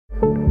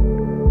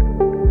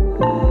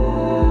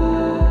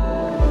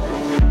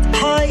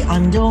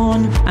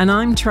Dawn. And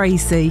I'm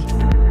Tracy,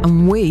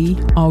 and we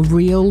are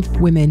Real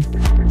Women.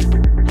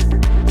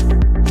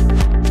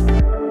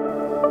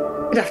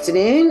 Good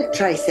afternoon,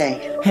 Tracy.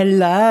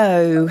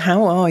 Hello,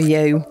 how are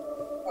you?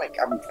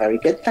 I'm very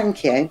good,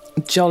 thank you.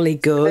 Jolly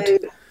good.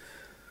 So,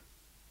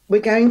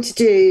 we're going to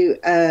do,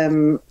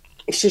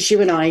 it's just you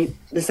and I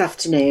this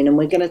afternoon, and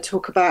we're going to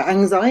talk about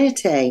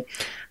anxiety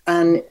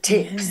and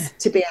tips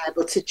to be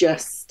able to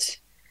just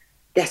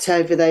get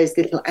over those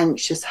little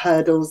anxious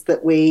hurdles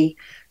that we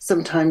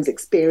sometimes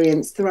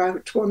experience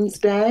throughout one's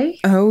day.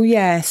 Oh,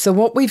 yeah. So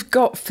what we've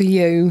got for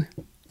you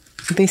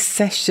this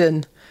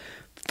session,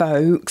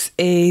 folks,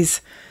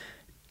 is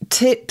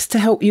tips to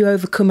help you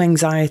overcome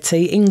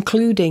anxiety,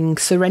 including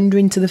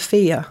surrendering to the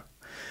fear,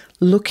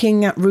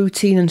 looking at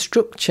routine and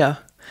structure,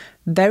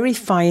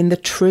 verifying the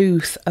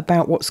truth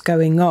about what's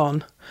going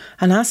on,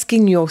 and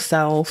asking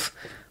yourself,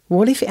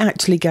 what if it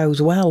actually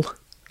goes well?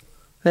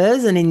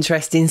 There's an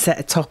interesting set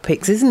of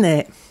topics, isn't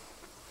it?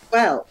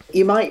 Well,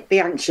 you might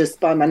be anxious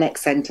by my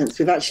next sentence.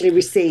 We've actually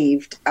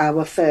received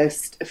our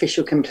first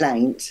official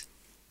complaint.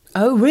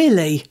 Oh,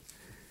 really?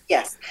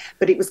 Yes,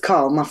 but it was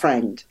Carl, my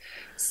friend.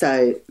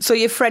 So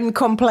your friend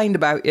complained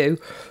about you?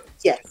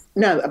 Yes.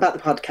 No, about the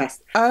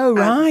podcast. Oh,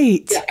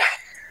 right. Yeah.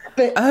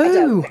 But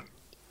oh.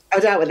 I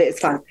doubt whether it's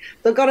fine.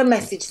 They've got a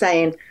message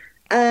saying,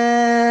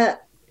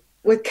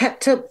 we've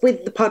kept up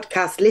with the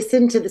podcast,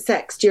 listen to the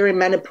sex during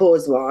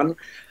menopause one.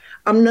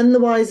 I'm none the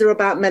wiser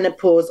about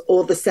menopause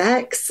or the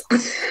sex.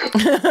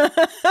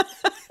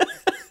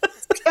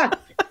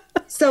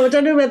 So I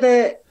don't know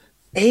whether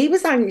he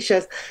was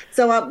anxious.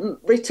 So I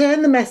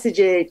returned the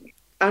messaging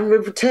and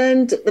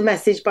returned the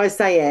message by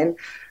saying,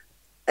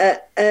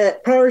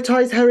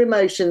 prioritise her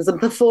emotions and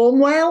perform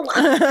well.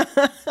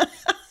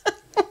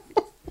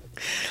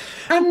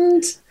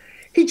 And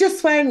he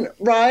just went,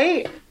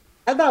 right.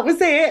 And that was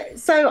it.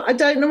 So I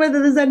don't know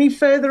whether there's any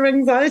further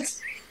anxiety.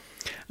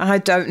 I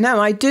don't know.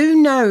 I do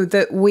know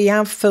that we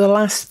have for the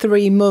last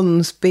 3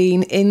 months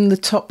been in the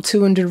top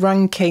 200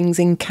 rankings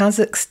in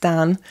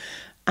Kazakhstan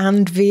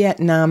and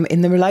Vietnam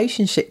in the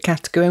relationship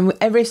category. And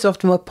every so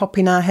often we're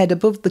popping our head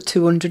above the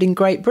 200 in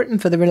Great Britain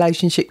for the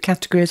relationship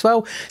category as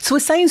well. So we're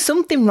saying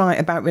something right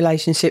about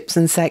relationships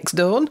and sex,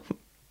 Dawn.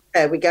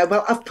 There we go.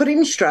 Well, I've put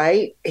him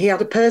straight. He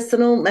had a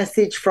personal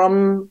message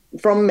from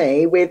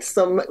me with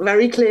some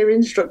very clear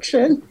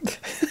instruction.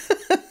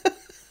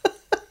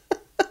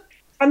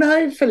 And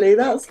hopefully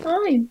that's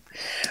fine.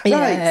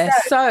 Yeah, right,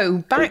 so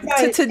back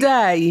to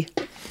today.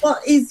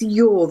 What is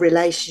your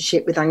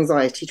relationship with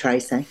anxiety,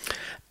 Tracy?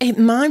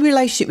 My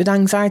relationship with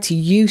anxiety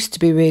used to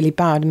be really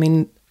bad. I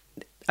mean,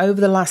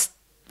 over the last,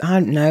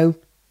 5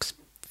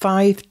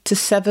 to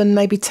 7,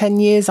 maybe 10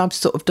 years, I've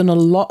sort of done a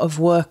lot of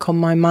work on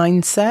my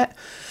mindset.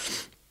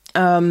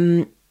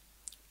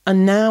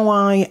 And now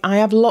I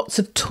have lots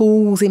of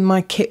tools in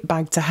my kit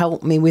bag to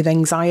help me with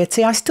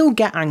anxiety. I still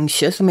get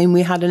anxious. I mean,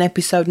 we had an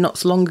episode not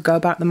so long ago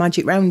about the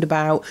magic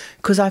roundabout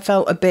because I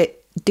felt a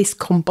bit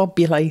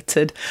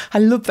discombobulated. I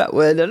love that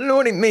word. I don't know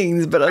what it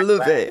means, but I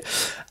love it.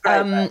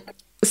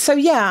 So,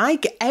 yeah,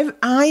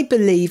 I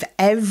believe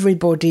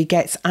everybody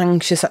gets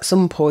anxious at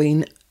some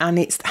point, and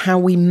it's how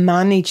we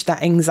manage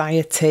that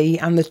anxiety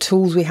and the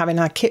tools we have in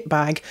our kit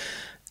bag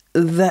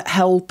that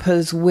help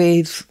us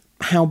with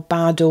how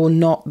bad or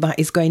not that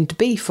is going to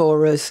be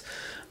for us.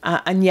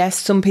 And yes,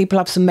 some people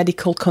have some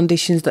medical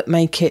conditions that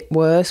make it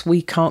worse.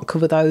 We can't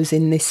cover those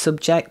in this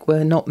subject.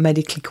 We're not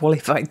medically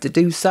qualified to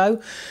do so.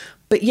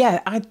 But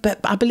yeah,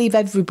 I believe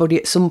everybody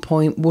at some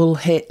point will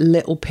hit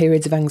little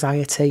periods of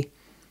anxiety.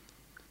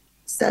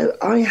 So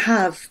I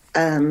have,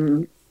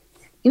 when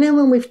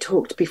we've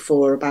talked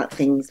before about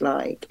things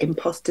like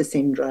imposter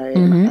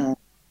syndrome,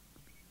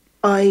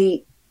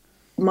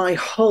 my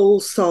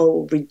whole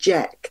soul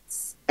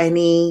rejects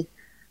any.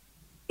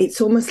 It's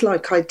almost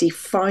like I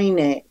define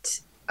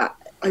it.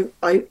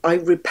 I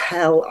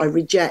repel, I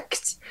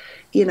reject,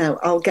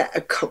 I'll get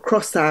a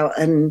cross out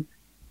and,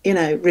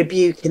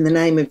 rebuke in the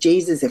name of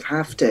Jesus if I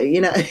have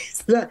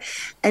to,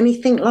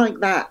 anything like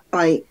that.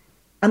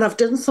 And I've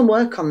done some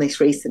work on this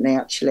recently,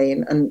 actually,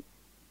 and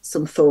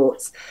some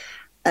thoughts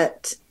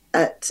at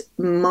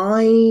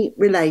my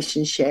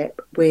relationship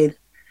with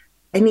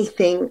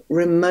anything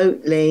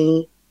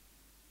remotely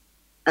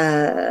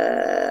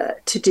to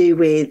do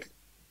with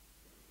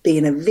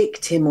being a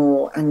victim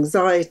or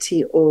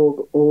anxiety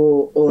or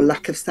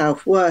lack of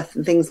self-worth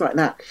and things like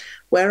that.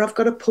 Where I've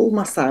got to pull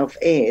myself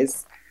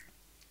is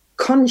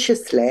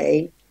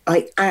consciously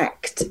I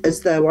act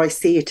as though I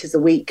see it as a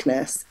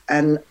weakness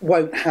and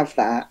won't have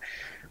that.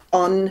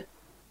 On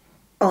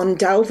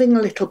delving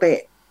a little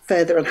bit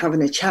further and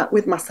having a chat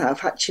with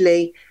myself, I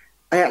actually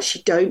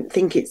don't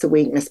think it's a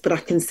weakness, but I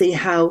can see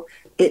how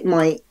it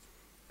might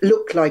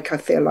look like I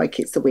feel like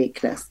it's a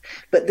weakness.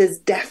 But there's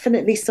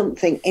definitely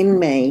something in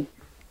me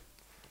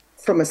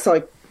from a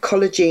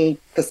psychology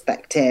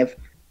perspective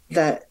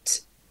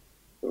that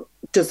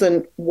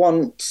doesn't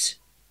want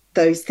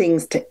those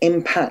things to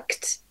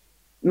impact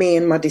me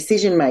and my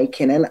decision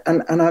making,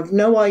 and I've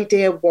no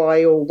idea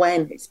why or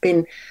when. It's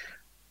been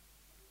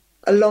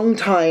a long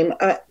time.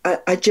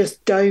 I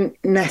just don't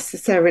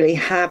necessarily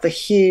have a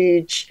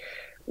huge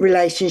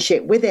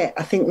relationship with it.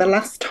 I think the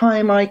last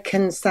time I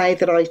can say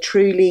that I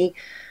truly,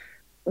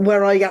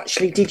 where I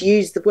actually did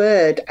use the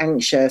word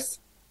anxious,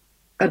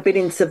 I'd been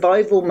in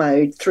survival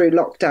mode through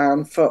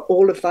lockdown for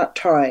all of that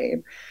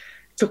time,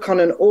 took on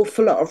an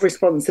awful lot of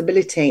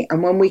responsibility.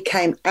 And when we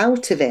came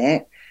out of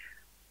it,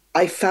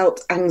 I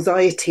felt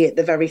anxiety at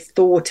the very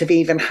thought of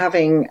even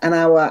having an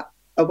hour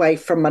away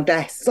from my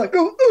desk. It's like,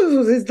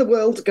 oh, is the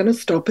world going to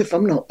stop if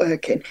I'm not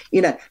working?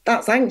 You know,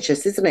 that's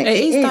anxious, isn't it?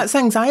 It is. That's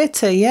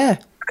anxiety, yeah.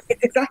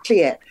 It's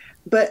exactly it.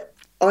 But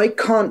I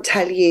can't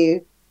tell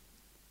you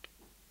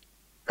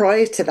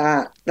prior to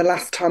that, the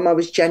last time I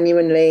was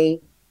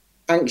genuinely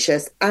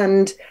anxious,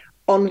 and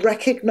on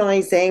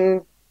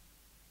recognising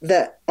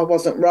that I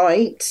wasn't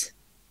right,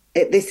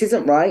 this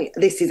isn't right,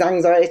 this is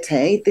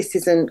anxiety, this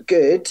isn't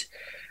good,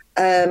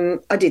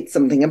 I did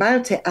something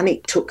about it, and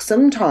it took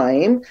some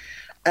time,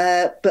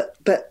 but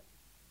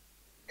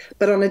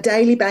on a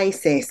daily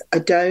basis, I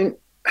don't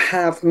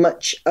get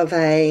much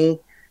anxiety,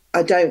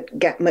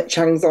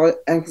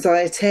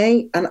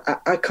 and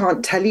I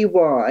can't tell you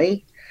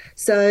why.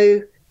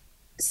 So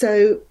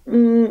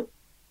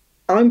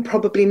I'm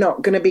probably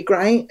not going to be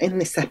great in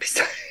this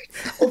episode,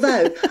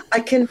 although I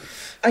can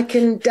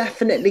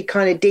definitely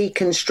kind of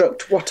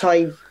deconstruct what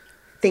I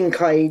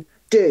think I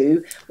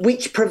do,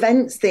 which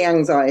prevents the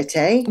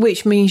anxiety.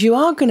 Which means you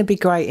are going to be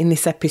great in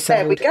this episode.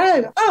 There we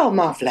go. Oh,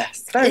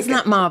 marvellous. Isn't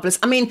that marvellous?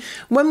 I mean,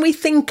 when we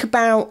think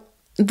about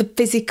the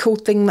physical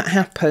thing that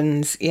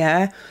happens,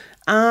 yeah,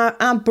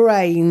 our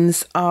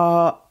brains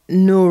are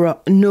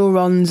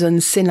neurons and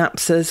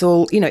synapses,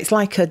 all, you know, it's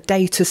like a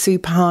data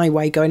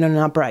superhighway going on in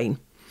our brain.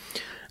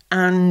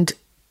 And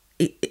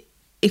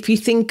if you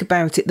think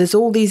about it, there's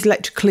all these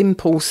electrical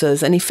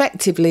impulses, and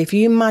effectively, if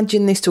you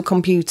imagine this to a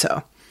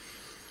computer,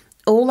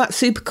 all that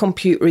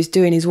supercomputer is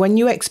doing is when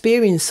you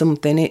experience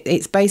something,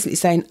 it's basically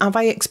saying, have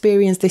I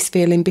experienced this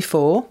feeling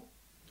before?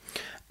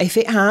 If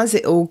it has,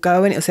 it'll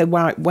go and it'll say,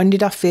 right, when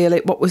did I feel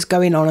it? What was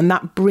going on? And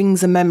that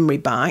brings a memory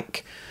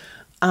back.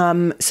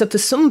 So for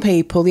some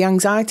people, the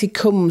anxiety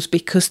comes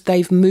because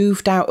they've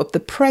moved out of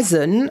the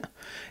present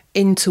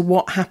into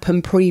what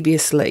happened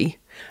previously.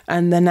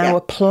 And they're now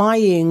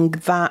applying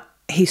that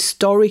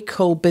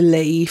historical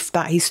belief,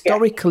 that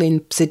historical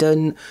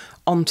incident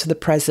onto the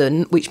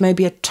present, which may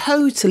be a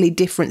totally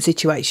different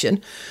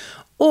situation.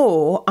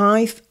 Or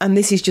and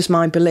this is just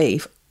my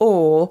belief,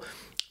 or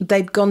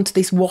they've gone to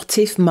this what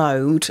if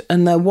mode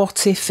and they're what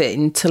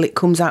ifing till it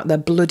comes out their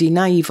bloody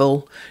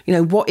navel. You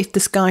know, what if the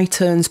sky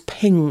turns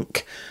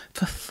pink?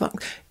 For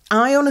fuck.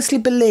 I honestly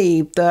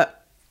believe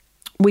that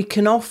we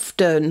can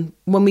often,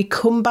 when we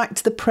come back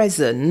to the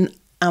present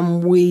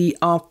and we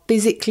are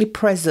physically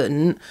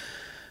present,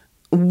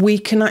 we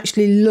can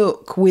actually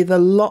look with a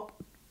lot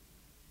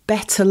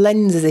better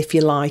lenses, if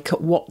you like,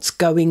 at what's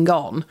going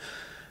on.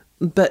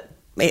 But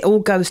it all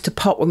goes to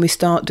pot when we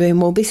start doing,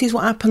 well, this is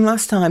what happened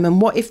last time,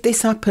 and what if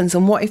this happens,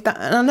 and what if that,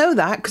 and I know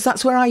that because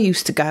that's where I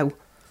used to go.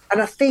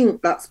 And I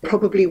think that's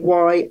probably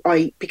why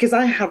because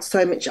I had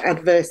so much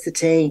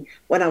adversity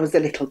when I was a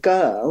little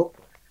girl,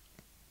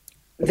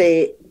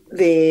 the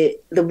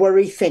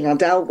worry thing I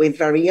dealt with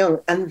very young,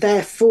 and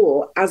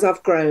therefore as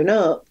I've grown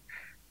up,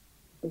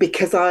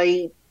 because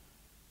I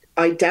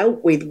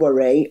dealt with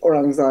worry or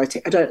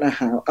anxiety, I don't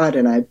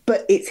know,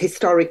 but it's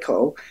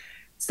historical,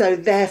 so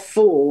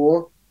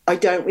therefore I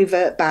don't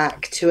revert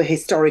back to a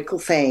historical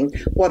thing.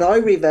 What I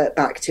revert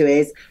back to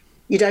is,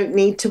 you don't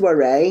need to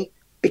worry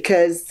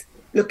because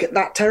look at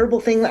that terrible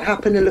thing that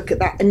happened and look at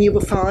that and you were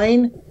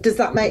fine. Does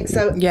that make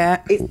sense?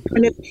 Yeah.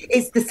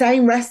 It's the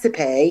same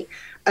recipe,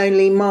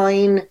 only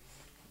mine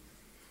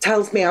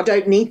tells me I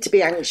don't need to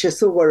be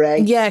anxious or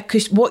worry. Yeah,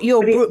 because what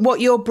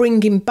you're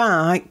bringing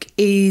back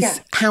is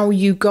how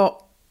you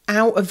got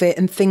out of it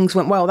and things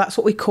went well. That's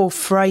what we call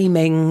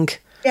framing.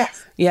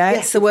 Yes. Yeah,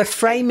 yes, so we're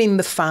framing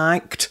the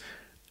fact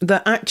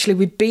that actually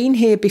we've been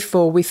here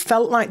before, we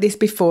felt like this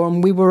before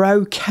and we were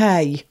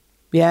okay.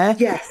 Yeah?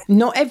 Yes.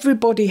 Not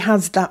everybody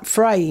has that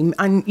frame,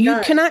 and you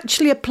can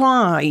actually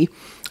apply,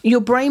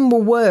 your brain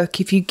will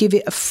work if you give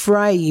it a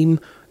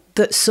frame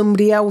that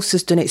somebody else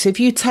has done it. So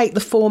if you take the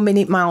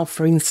 4-minute mile,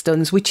 for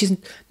instance, which is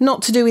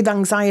not to do with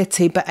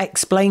anxiety, but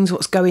explains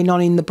what's going on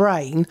in the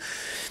brain,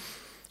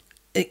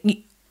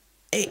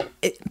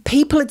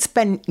 people had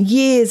spent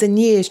years and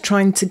years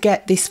trying to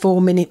get this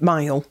 4-minute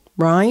mile,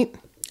 right?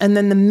 And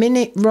then the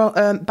minute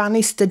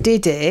Bannister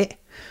did it,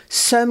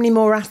 so many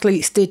more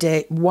athletes did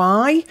it.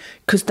 Why?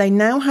 Because they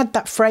now had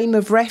that frame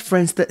of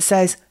reference that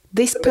says,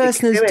 this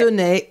person has done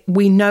it,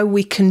 we know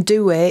we can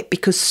do it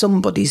because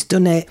somebody's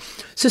done it.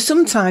 So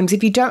sometimes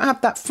if you don't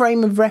have that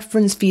frame of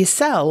reference for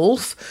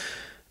yourself,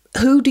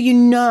 who do you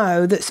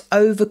know that's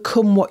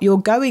overcome what you're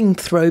going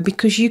through?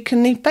 Because you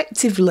can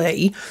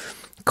effectively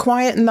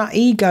quieten that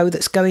ego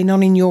that's going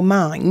on in your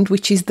mind,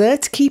 which is there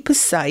to keep us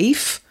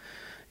safe,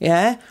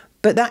 yeah?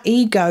 But that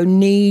ego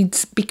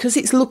needs, because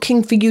it's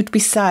looking for you to be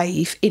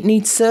safe, it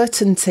needs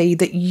certainty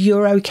that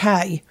you're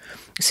okay.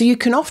 So you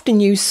can often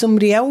use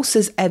somebody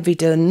else's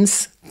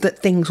evidence that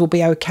things will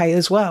be okay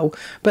as well.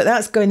 But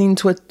that's going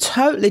into a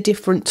totally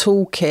different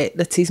toolkit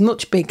that is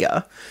much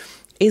bigger.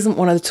 Isn't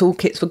one of the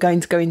toolkits we're going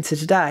to go into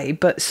today.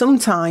 But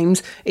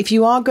sometimes if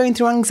you are going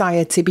through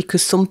anxiety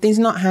because something's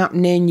not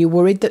happening, you're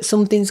worried that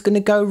something's going to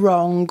go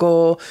wrong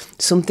or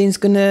something's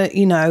going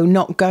to,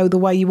 not go the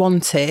way you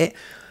want it,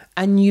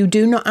 and you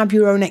do not have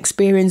your own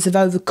experience of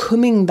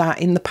overcoming that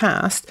in the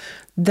past,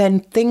 then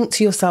think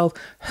to yourself,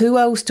 who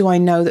else do I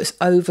know that's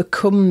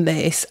overcome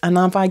this? And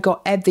have I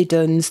got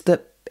evidence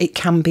that it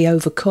can be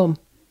overcome?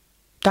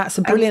 That's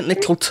a brilliant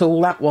little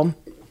tool, that one.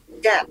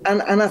 Yeah,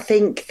 and I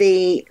think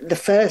the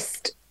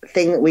first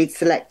thing that we'd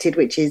selected,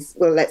 which is,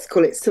 well, let's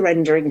call it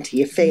surrendering to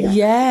your fear.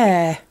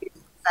 Yeah.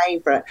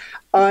 Favourite.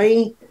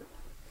 I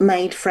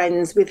made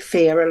friends with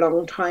fear a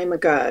long time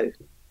ago,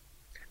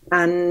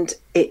 and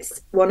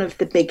it's one of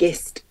the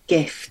biggest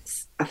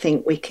gifts I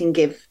think we can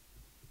give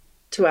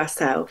to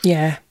ourselves.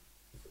 Yeah.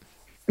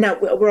 Now,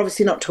 we're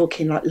obviously not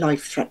talking like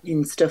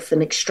life-threatening stuff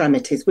and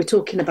extremities. We're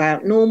talking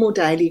about normal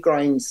daily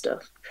grind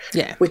stuff.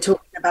 Yeah. We're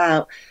talking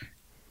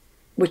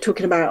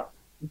about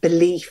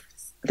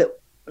beliefs that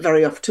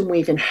very often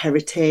we've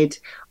inherited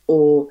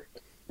or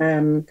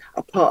are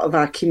part of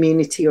our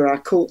community or our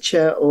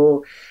culture,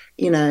 or,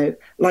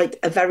 like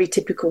a very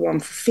typical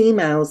one for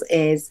females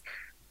is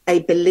a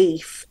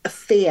belief, a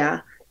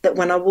fear that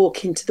when I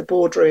walk into the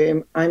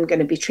boardroom, I'm going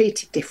to be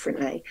treated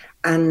differently.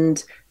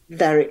 And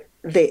the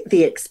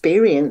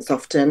experience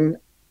often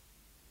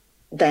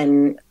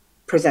then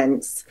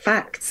presents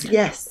facts.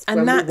 Yes.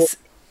 And that's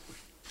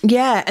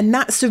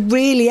a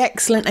really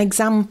excellent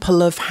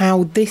example of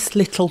how this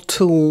little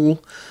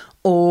tool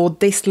or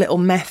this little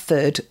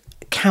method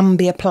can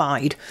be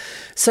applied.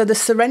 So the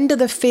surrender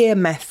the fear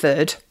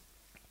method,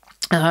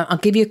 I'll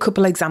give you a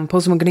couple of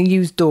examples, and we're going to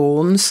use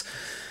Dawn's.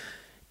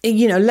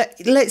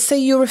 Let's say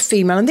you're a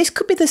female, and this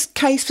could be the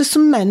case for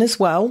some men as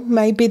well.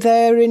 Maybe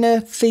they're in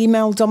a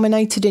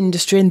female-dominated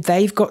industry and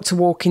they've got to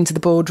walk into the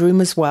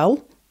boardroom as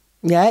well.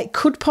 Yeah, it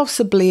could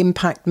possibly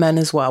impact men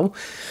as well.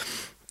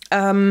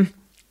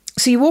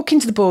 So you walk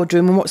into the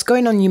boardroom and what's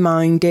going on in your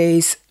mind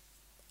is,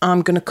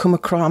 I'm going to come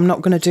across, I'm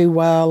not going to do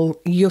well.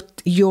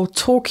 You're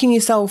talking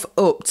yourself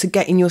up to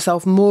getting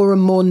yourself more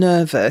and more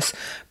nervous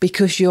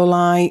because you're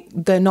like,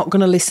 they're not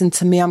going to listen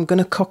to me. I'm going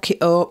to cock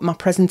it up. My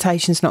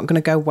presentation's not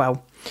going to go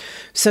well.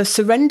 So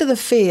surrender the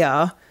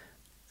fear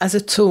as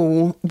a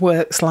tool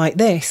works like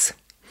this.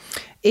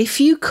 If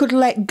you could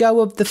let go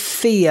of the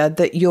fear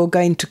that you're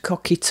going to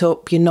cock it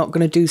up, you're not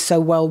going to do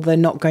so well, they're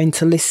not going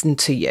to listen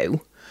to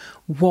you,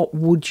 what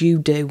would you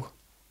do?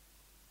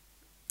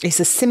 It's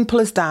as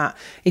simple as that.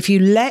 If you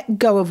let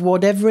go of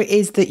whatever it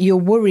is that you're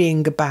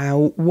worrying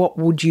about, what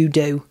would you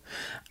do?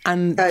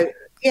 And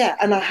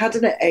and I had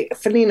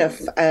funny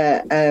enough,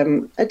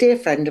 a dear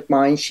friend of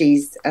mine.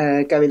 She's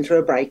going through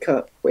a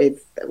breakup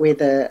with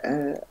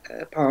a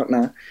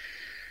partner,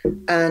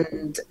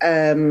 and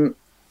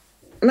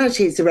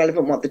actually it's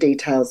irrelevant what the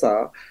details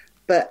are.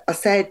 But I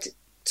said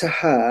to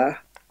her,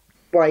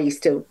 "Why are you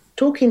still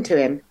talking to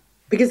him?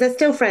 Because they're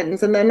still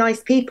friends and they're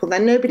nice people. They're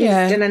nobody's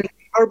done anything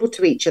horrible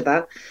to each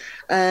other,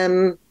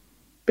 but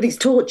it's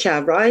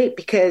torture, right?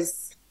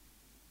 Because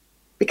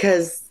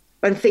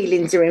when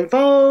feelings are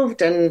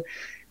involved, and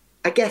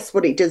I guess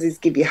what it does is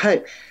give you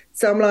hope.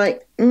 So I'm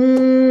like,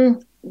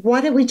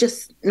 why don't we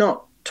just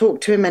not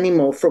talk to him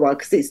anymore for a while?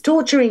 Because it's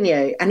torturing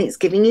you, and it's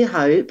giving you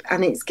hope,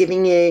 and it's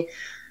giving you,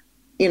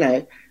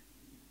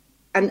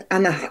 And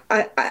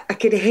I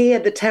could hear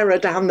the terror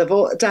down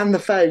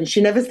the phone. She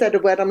never said a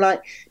word. I'm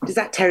like, does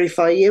that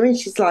terrify you? And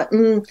she's like,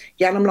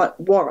 yeah. And I'm like,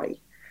 why?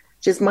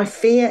 Just my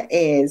fear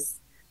is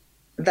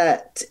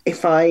that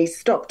if I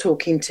stop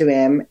talking to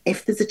him,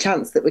 if there's a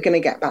chance that we're going to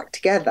get back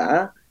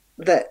together,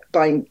 that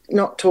by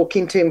not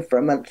talking to him for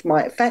a month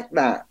might affect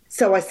that.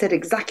 So I said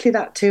exactly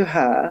that to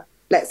her.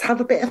 Let's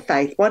have a bit of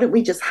faith. Why don't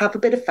we just have a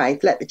bit of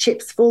faith? Let the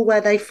chips fall where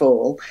they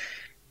fall.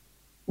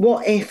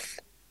 What if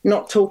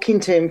not talking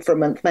to him for a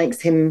month makes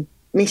him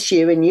miss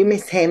you and you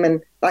miss him,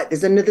 and like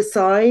there's another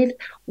side?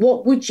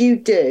 What would you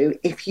do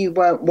if you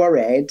weren't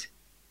worried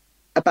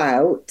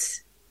about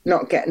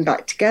not getting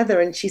back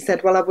together? And she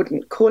said, well, I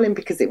wouldn't call him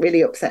because it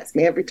really upsets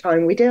me every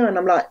time we do. And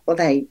I'm like, well,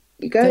 there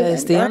you go.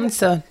 There's the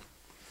answer.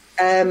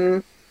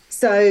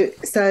 So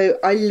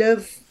I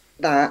love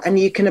that, and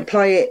you can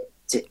apply it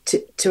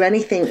to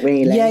anything,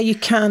 really. Yeah, you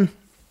can.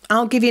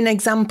 I'll give you an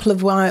example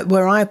of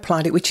where I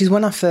applied it, which is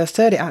when I first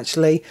heard it,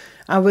 actually.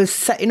 I was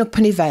setting up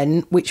an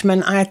event, which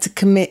meant I had to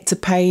commit to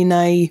paying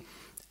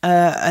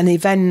an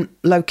event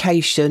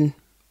location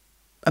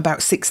about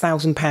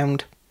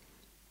 £6,000.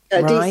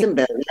 A decent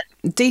bill.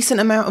 Decent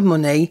amount of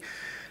money.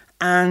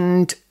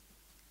 And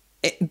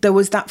there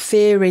was that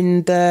fear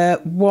in the,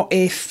 what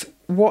if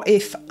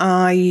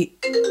I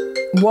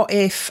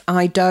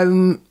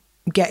don't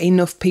get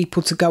enough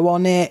people to go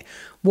on it?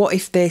 What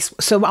if this?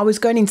 So I was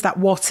going into that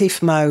what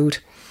if mode.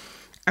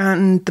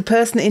 And the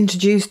person that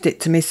introduced it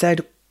to me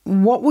said,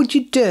 what would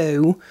you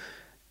do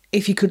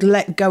if you could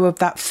let go of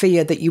that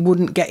fear that you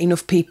wouldn't get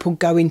enough people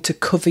going to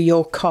cover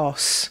your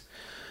costs?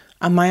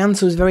 And my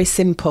answer was very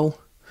simple.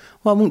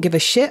 Well, I wouldn't give a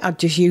shit. I'd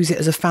just use it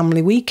as a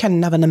family weekend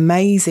and have an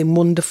amazing,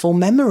 wonderful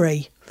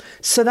memory.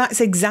 So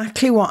that's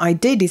exactly what I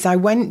did, is I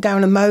went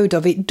down a mode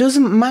of, it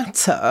doesn't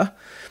matter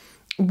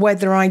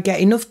whether I get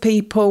enough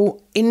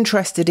people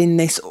interested in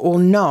this or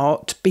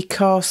not,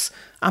 because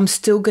I'm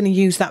still going to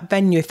use that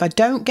venue. If I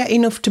don't get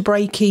enough to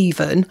break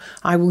even,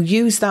 I will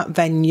use that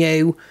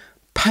venue,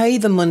 pay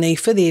the money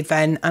for the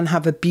event and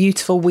have a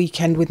beautiful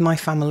weekend with my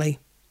family.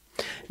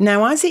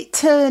 Now, as it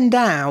turned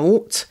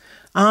out,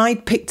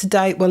 I'd picked a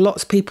date where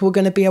lots of people were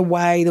going to be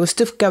away. There was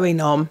stuff going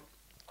on.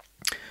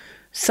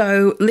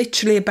 So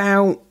literally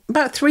about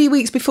 3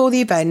 weeks before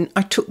the event,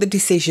 I took the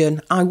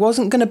decision. I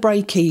wasn't going to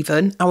break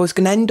even. I was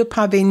going to end up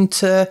having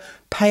to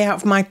pay out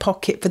of my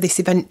pocket for this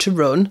event to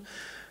run.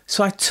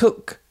 So I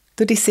took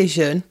the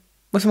decision,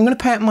 well, if I'm going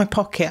to pay out of my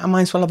pocket, I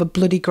might as well have a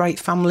bloody great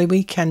family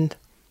weekend.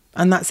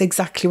 And that's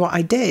exactly what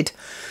I did.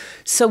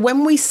 So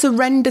when we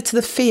surrender to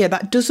the fear,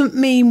 that doesn't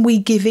mean we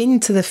give in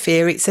to the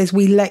fear. It says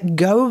we let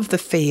go of the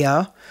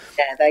fear.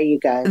 Yeah, there you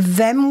go.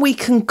 Then we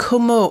can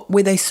come up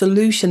with a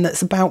solution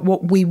that's about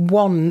what we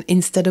want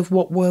instead of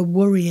what we're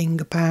worrying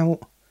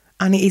about.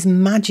 And it is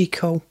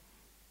magical.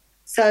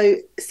 So,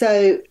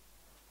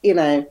 you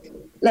know,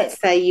 let's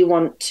say you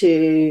want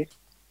to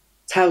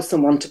tell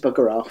someone to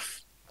bugger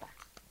off,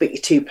 but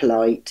you're too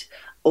polite.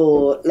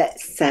 Or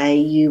let's say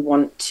you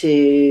want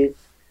to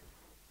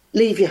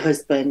leave your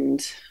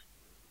husband,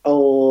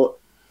 or,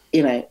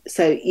 you know,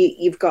 so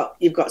you've got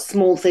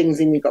small things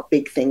and you've got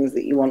big things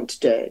that you want to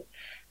do,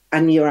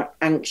 and you're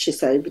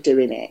anxious over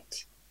doing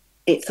it.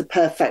 It's a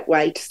perfect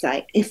way to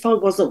say, if I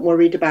wasn't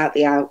worried about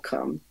the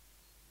outcome,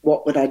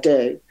 what would I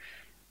do?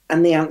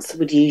 And the answer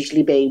would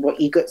usually be what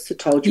your guts had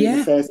told you in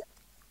the first,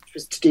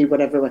 was to do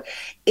whatever.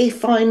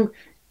 If I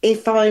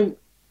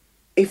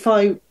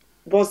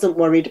wasn't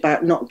worried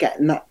about not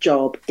getting that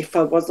job, if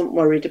I wasn't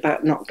worried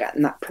about not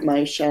getting that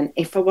promotion,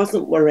 if I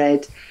wasn't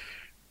worried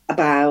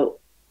about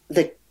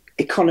the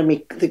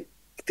economy,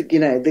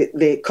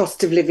 the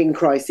cost of living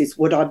crisis,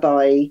 would I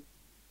buy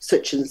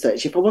such and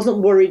such? If I wasn't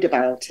worried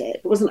about it,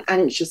 if I wasn't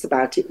anxious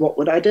about it, what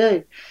would I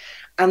do?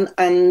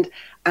 And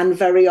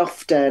very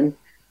often,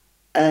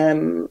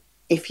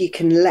 if you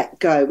can let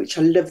go, which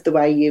I love the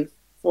way you've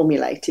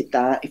formulated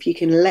that, if you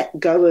can let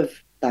go of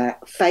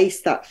that,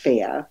 face that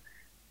fear,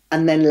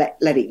 and then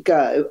let it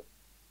go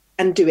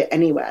and do it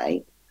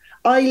anyway.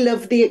 I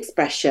love the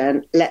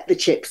expression, let the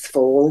chips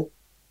fall.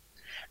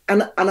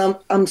 And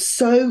I'm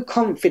so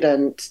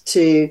confident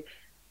to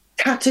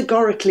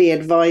categorically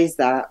advise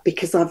that,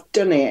 because I've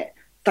done it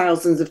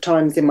thousands of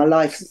times in my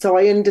life. So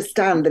I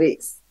understand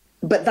that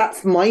but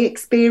that's my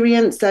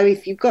experience. So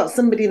if you've got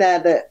somebody there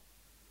that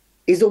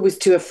is always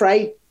too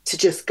afraid to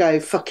just go,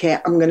 fuck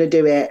it, I'm going to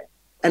do it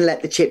and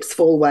let the chips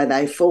fall where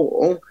they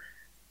fall,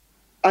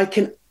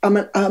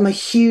 I'm a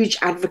huge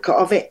advocate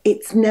of it.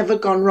 It's never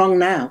gone wrong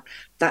now.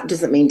 That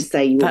doesn't mean to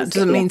say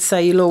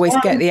you'll always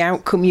get the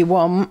outcome you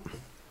want.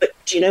 But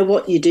do you know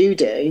what you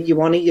do?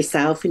 You honour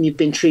yourself, and you've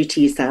been true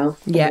to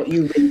yourself and what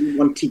you really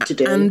wanted to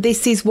do. And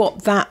this is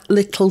what that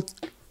little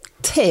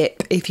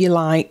tip, if you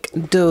like,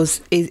 does.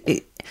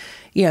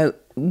 We're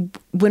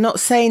not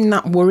saying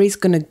that worry's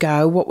going to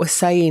go. What we're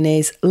saying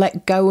is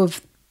let go of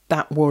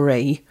that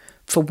worry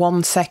for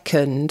 1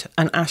 second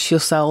and ask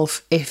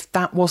yourself, if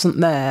that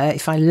wasn't there,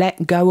 if I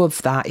let go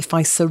of that, if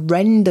I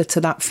surrender to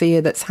that fear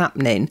that's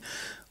happening,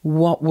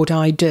 what would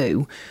I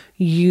do?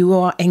 You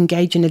are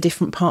engaging a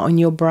different part in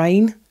your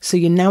brain. So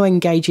you're now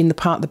engaging the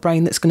part of the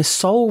brain that's going to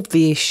solve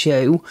the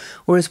issue.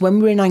 Whereas when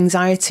we're in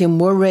anxiety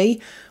and worry,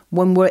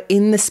 when we're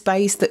in the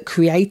space that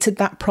created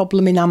that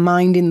problem in our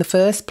mind in the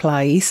first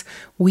place,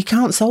 we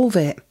can't solve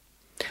it.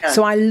 Yeah.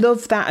 So I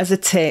love that as a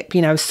tip,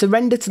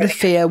 surrender to the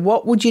fear.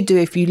 What would you do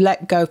if you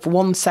let go for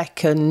 1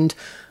 second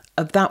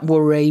of that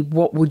worry?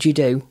 What would you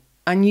do?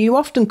 And you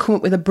often come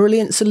up with a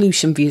brilliant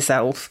solution for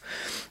yourself.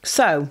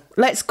 So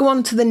let's go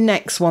on to the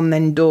next one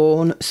then,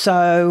 Dawn.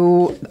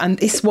 So, and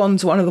this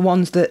one's one of the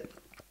ones that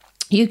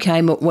you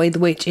came up with,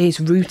 which is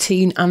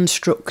routine and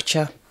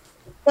structure.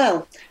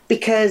 Well,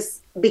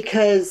 because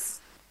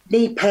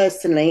me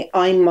personally,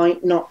 I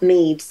might not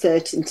need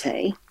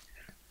certainty,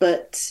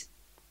 but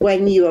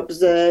when you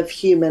observe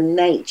human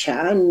nature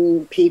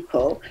and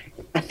people,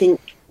 I think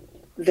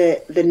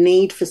the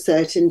need for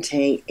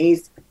certainty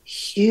is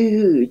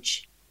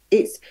huge.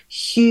 It's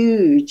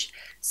huge.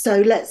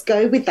 So let's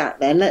go with that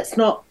then. Let's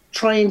not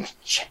try and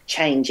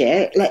change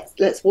it.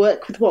 Let's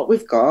work with what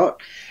we've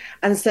got.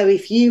 And so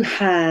if you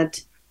had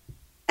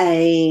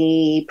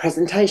a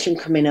presentation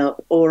coming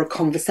up or a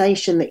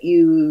conversation that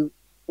you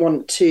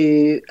want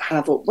to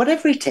have, or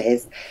whatever it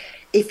is,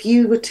 if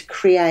you were to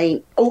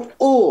create,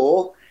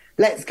 or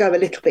let's go a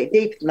little bit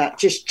deeper than that,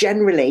 just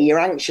generally you're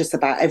anxious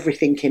about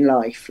everything in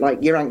life, like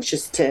you're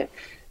anxious to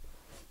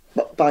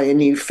buy a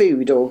new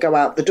food or go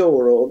out the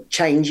door or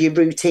change your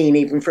routine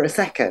even for a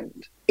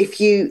second.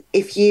 If you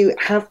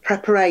have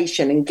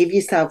preparation and give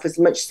yourself as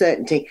much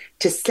certainty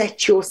to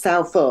set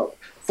yourself up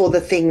for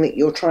the thing that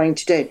you're trying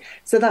to do.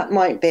 So that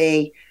might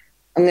be,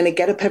 I'm going to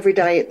get up every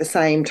day at the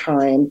same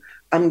time.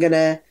 I'm going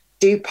to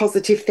do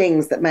positive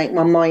things that make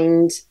my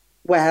mind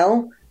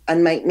well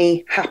and make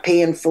me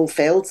happy and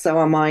fulfilled. So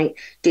I might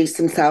do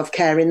some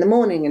self-care in the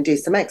morning and do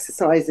some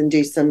exercise and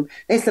do some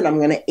this, and I'm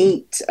going to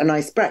eat a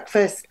nice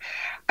breakfast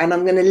and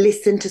I'm going to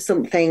listen to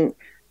something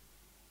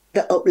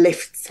that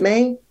uplifts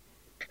me.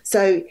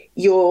 So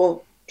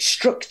your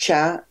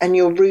structure and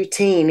your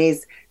routine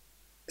is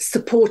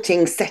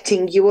supporting,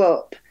 setting you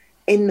up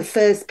in the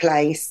first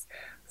place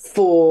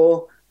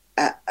for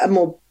a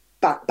more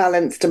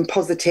balanced and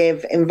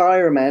positive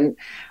environment.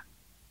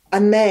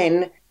 And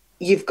then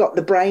you've got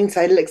the brain,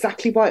 so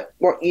exactly what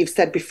you've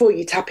said before,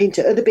 you tap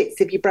into other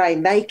bits of your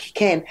brain, they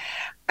kick in.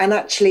 And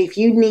actually, if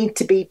you need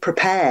to be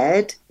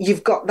prepared,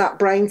 you've got that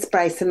brain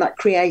space and that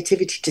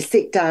creativity to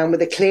sit down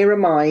with a clearer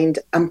mind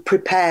and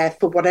prepare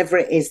for whatever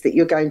it is that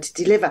you're going to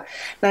deliver.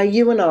 Now,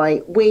 you and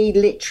I, we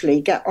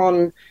literally get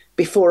on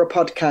before a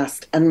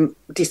podcast and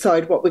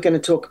decide what we're going to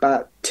talk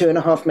about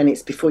 2.5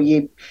 minutes before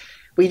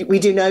we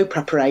do no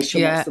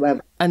preparation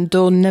whatsoever. And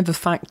Dawn never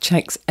fact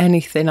checks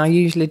anything. I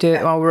usually do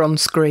it while we're on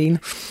screen.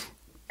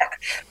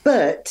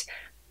 But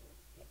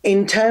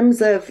in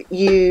terms of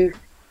you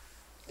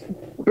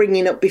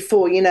bringing up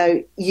before,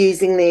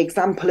 using the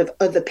example of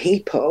other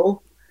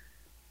people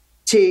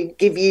to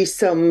give you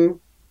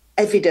some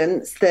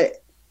evidence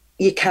that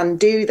you can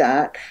do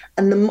that.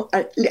 And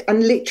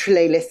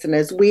literally,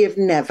 listeners, we have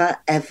never,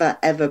 ever,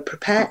 ever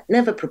prepared.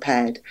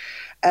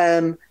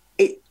 And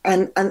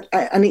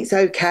it's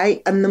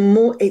okay. And the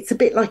more, it's a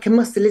bit like a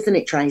muscle, isn't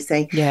it,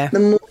 Tracy? Yeah. The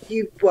more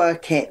you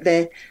work it,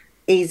 the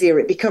easier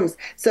it becomes.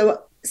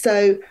 So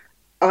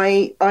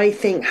I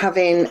think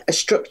having a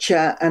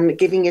structure and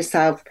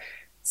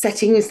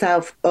setting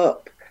yourself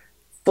up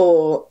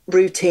for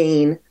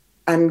routine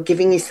and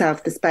giving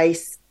yourself the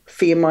space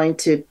for your mind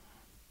to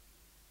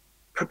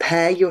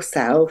prepare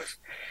yourself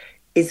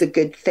is a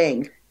good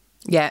thing.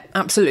 Yeah,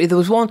 absolutely. There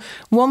was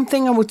one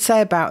thing I would say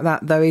about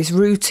that, though, is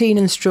routine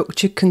and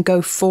structure can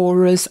go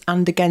for us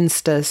and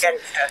against us.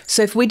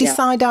 So if we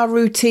decide our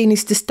routine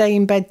is to stay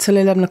in bed till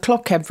 11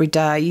 o'clock every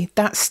day,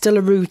 that's still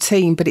a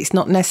routine, but it's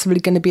not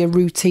necessarily going to be a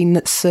routine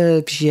that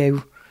serves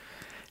you.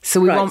 So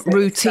we want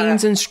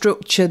routines and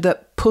structure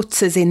that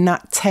puts us in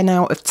that 10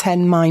 out of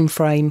 10 mind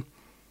frame.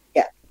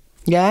 Yeah.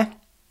 Yeah?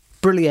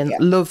 Brilliant. Yeah.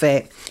 Love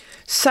it.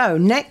 So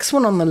next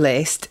one on the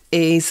list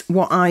is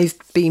what I've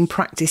been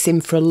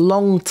practicing for a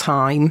long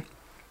time,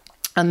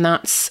 and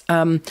that's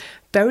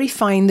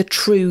verifying the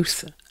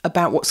truth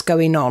about what's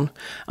going on.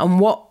 And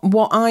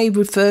what I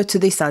refer to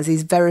this as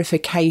is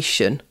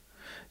verification.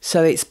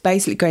 So it's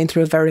basically going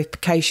through a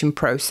verification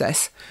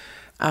process,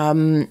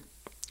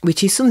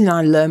 which is something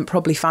I learned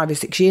probably 5 or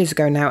 6 years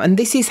ago now. And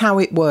this is how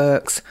it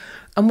works.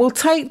 And we'll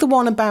take the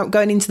one about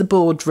going into the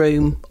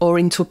boardroom or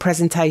into a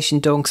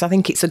presentation, Dawn, because I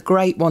think it's a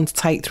great one to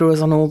take through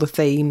us on all the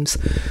themes.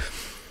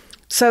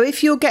 So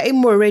if you're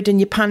getting worried and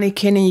you're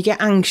panicking and you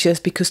get anxious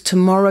because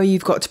tomorrow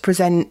you've got to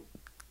present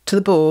to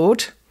the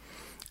board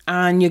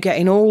and you're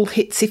getting all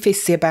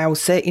hitsy-fissy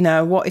about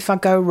it, what if I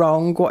go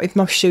wrong? What if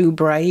my shoe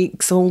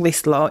breaks? All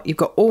this lot. You've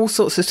got all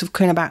sorts of stuff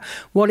going about,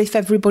 what if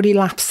everybody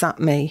laughs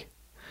at me?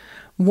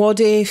 What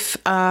if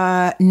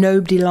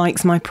nobody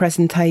likes my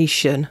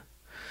presentation?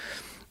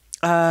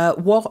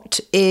 What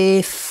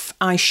if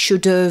I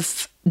should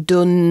have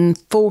done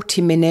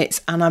 40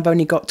 minutes and I've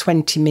only got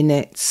 20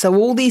 minutes? So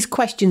all these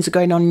questions are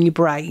going on in your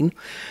brain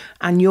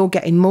and you're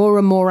getting more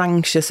and more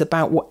anxious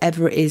about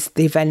whatever it is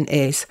the event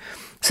is.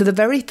 So the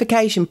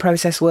verification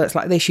process works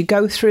like this. You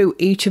go through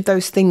each of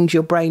those things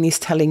your brain is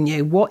telling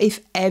you. What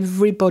if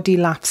everybody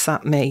laughs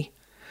at me?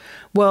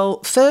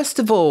 Well, first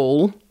of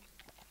all,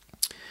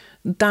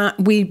 that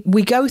we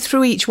go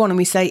through each one and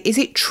we say, is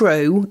it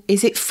true?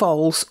 Is it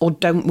false? Or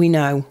don't we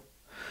know?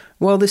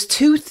 Well, there's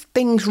two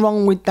things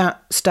wrong with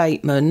that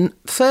statement.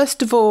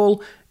 First of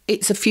all,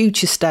 it's a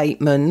future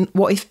statement.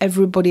 What if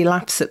everybody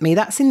laughs at me?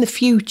 That's in the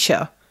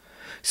future.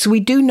 So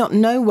we do not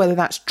know whether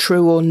that's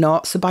true or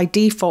not. So by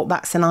default,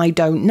 that's an I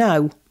don't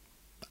know.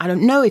 I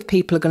don't know if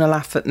people are going to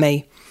laugh at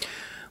me.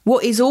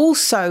 What is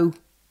also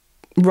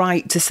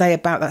right to say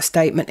about that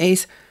statement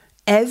is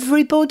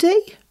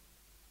everybody,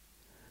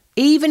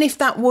 even if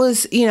that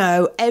was,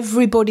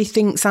 everybody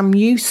thinks I'm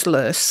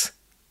useless,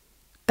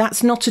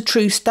 that's not a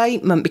true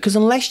statement, because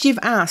unless you've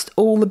asked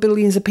all the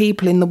billions of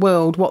people in the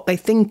world what they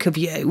think of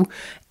you,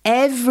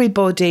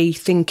 everybody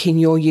thinking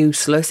you're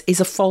useless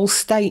is a false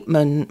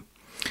statement.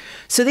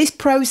 So this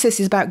process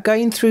is about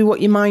going through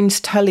what your mind's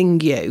telling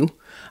you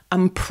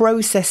and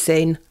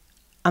processing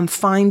and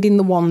finding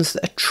the ones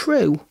that are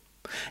true.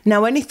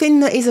 Now, anything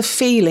that is a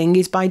feeling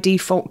is by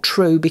default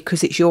true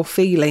because it's your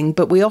feeling,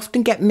 but we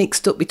often get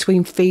mixed up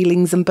between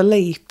feelings and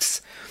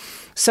beliefs.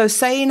 So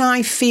saying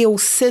I feel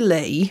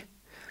silly,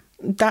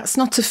 that's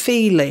not a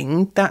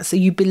feeling, that's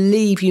you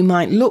believe you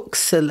might look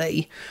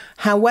silly.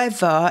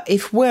 However,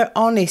 if we're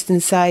honest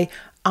and say,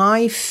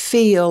 I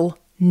feel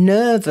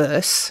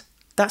nervous,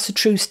 that's a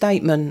true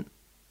statement.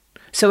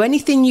 So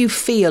anything you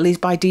feel is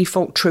by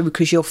default true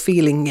because you're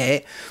feeling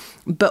it.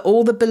 But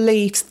all the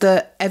beliefs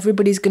that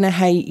everybody's going to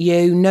hate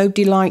you,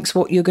 nobody likes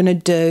what you're going to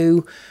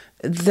do,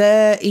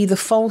 they're either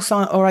false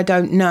or I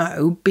don't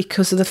know,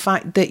 because of the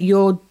fact that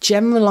you're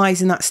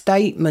generalising that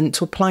statement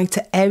to apply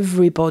to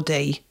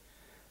everybody.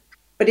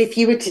 But if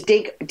you were to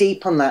dig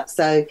deep on that,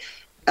 so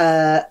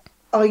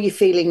are you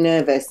feeling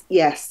nervous?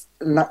 Yes,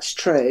 and that's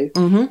true.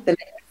 Mm-hmm. The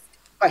next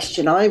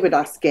question I would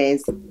ask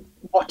is,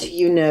 what are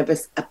you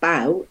nervous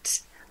about?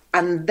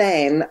 And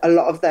then a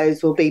lot of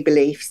those will be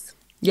beliefs.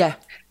 Yeah.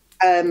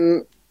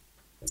 So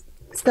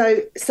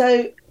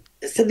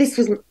this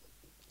is,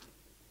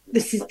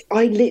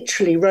 I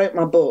literally wrote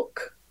my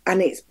book,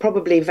 and it's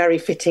probably very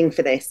fitting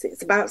for this.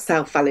 It's about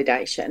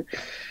self-validation.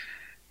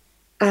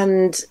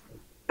 And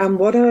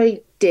what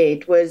I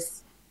did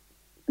was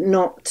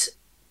not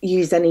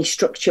use any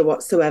structure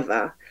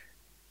whatsoever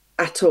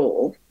at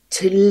all,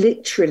 to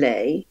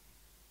literally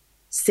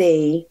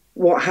see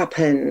what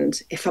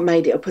happened if I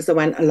made it up as I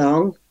went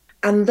along.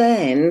 And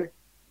then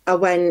I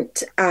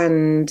went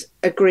and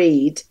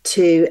agreed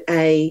to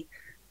a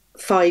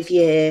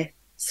 5-year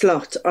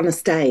slot on a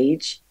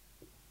stage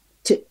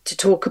to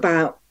talk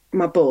about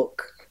my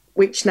book,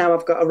 which now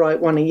I've got to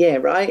write one a year,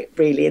 right?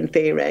 Really, in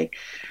theory.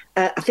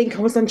 I think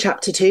I was on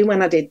chapter 2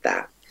 when I did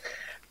that.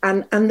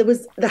 And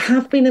there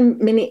have been a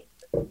minute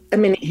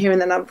here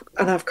and then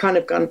I've kind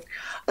of gone,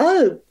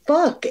 oh,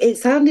 fuck, it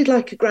sounded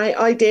like a great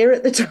idea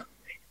at the time.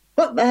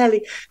 What the hell?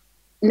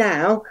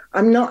 Now,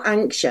 I'm not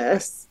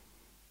anxious,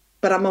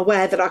 but I'm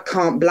aware that I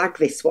can't blag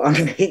this one.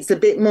 It's a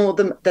bit more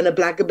than a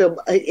blaggable.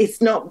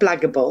 It's not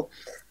blaggable.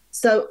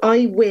 So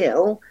I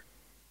will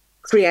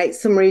create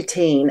some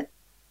routine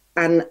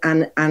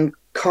and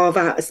carve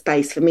out a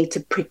space for me to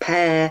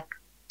prepare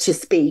to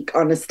speak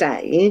on a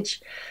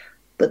stage.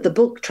 But the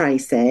book,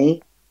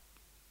 Tracy,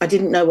 I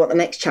didn't know what the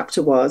next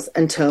chapter was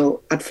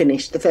until I'd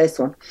finished the first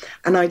one.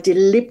 And I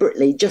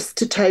deliberately, just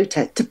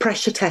to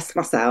pressure test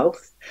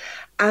myself,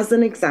 as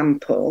an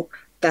example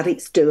that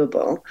it's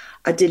doable,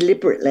 I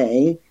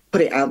deliberately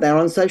put it out there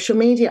on social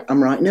media.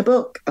 I'm writing a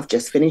book. I've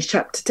just finished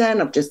chapter 10.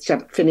 I've just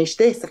finished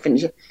this.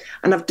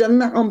 And I've done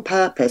that on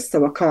purpose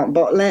so I can't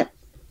bottle it.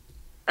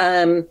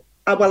 I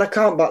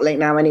can't bottle it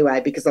now anyway,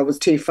 because I was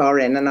too far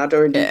in and I'd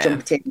already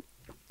jumped in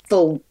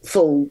full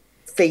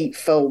feet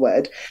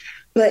forward.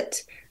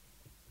 But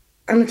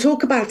and I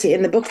talk about it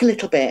in the book a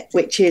little bit,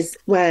 which is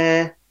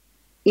where,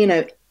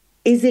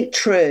 is it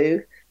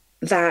true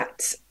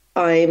that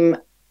I'm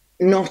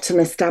not an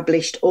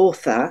established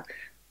author,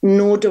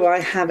 nor do I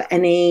have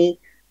any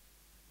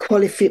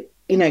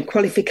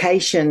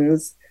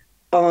qualifications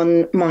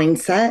on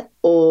mindset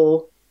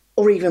or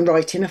even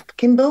writing a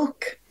fucking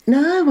book?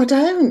 No, I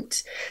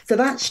don't. So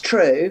that's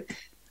true.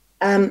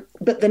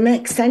 But the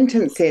next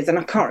sentence is, and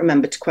I can't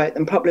remember to quote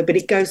them properly, but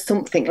it goes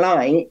something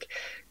like,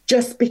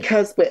 just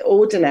because we're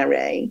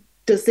ordinary,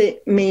 does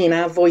it mean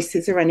our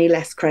voices are any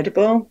less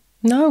credible?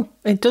 No,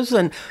 it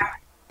doesn't.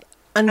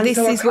 And this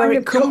so is where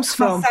it comes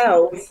from.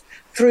 Myself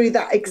through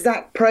that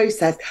exact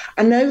process.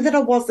 I know that I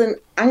wasn't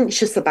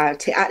anxious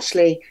about it.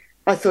 Actually,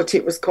 I thought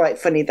it was quite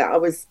funny that I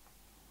was,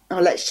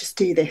 let's just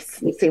do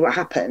this and see what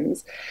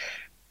happens.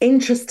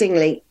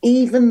 Interestingly,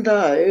 even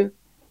though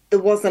there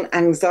wasn't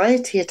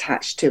anxiety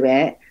attached to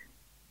it,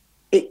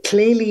 it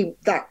clearly,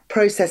 that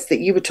process that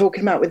you were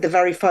talking about with the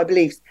very 5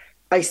 beliefs,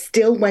 I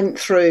still went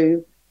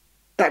through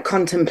that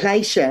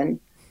contemplation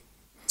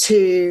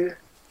to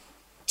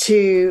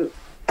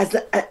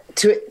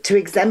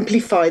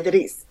exemplify that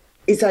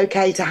it's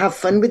okay to have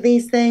fun with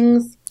these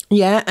things.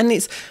 Yeah,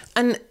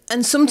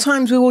 and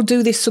sometimes we will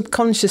do this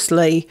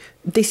subconsciously.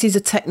 This is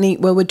a technique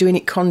where we're doing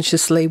it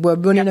consciously. We're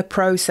running a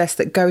process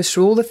that goes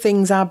through all the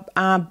things our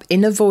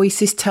inner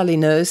voice is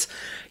telling us.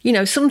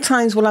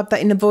 Sometimes we'll have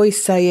that inner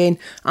voice saying,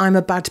 I'm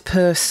a bad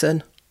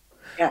person.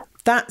 Yeah.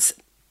 That's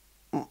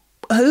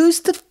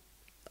who's the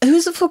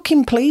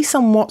fucking police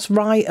on what's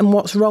right and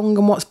what's wrong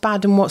and what's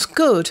bad and what's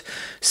good?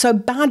 So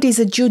bad is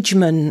a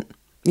judgment.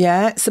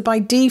 Yeah. So by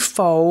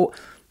default,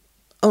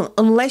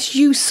 unless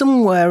you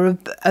somewhere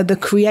are the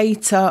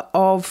creator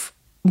of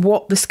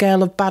what the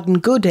scale of bad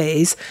and good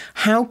is,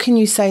 how can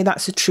you say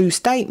that's a true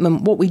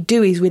statement? What we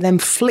do is we then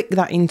flick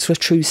that into a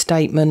true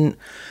statement.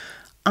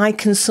 I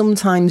can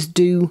sometimes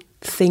do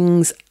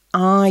things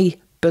I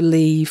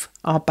believe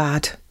are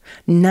bad.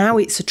 Now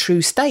it's a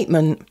true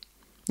statement.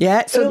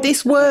 Yeah. So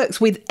this works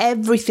with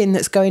everything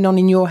that's going on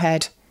in your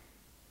head.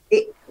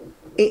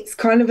 It's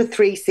kind of a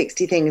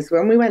 360 thing. Is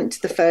when we went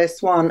to the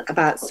first one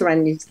about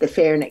surrendering to the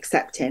fear and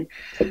accepting,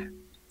 I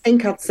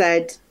think I'd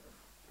said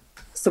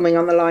something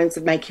on the lines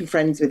of making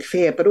friends with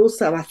fear, but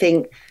also I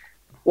think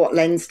what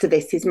lends to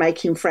this is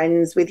making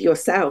friends with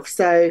yourself.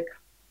 So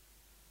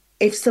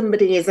if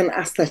somebody isn't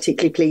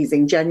aesthetically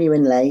pleasing,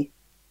 genuinely,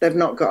 they've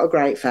not got a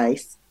great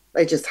face.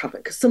 They just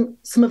haven't, because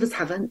some of us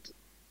haven't.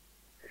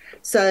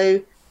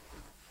 So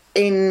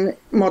in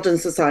modern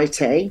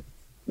society,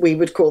 we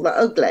would call that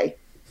ugly.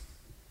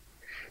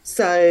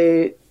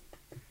 So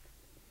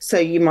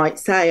you might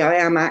say, I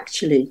am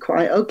actually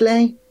quite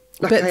ugly.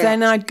 But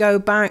then I'd go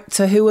back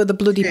to who are the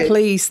bloody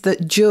police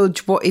that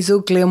judge what is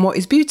ugly and what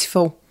is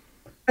beautiful?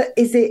 But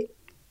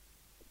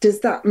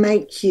does that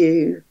make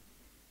you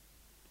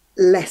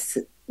less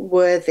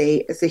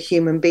worthy as a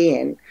human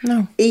being.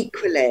 No.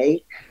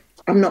 Equally,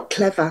 I'm not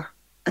clever.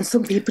 And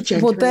some people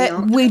genuinely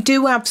are. We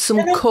do have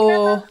some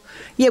core...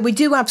 Yeah, we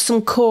do have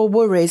some core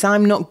worries.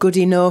 I'm not good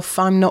enough.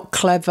 I'm not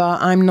clever.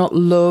 I'm not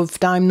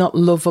loved. I'm not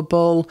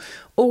lovable.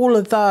 All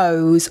of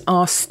those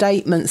are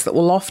statements that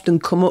will often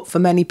come up for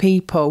many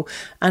people.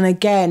 And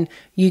again,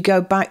 you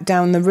go back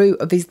down the route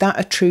of, is that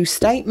a true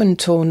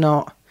statement or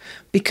not?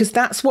 Because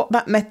that's what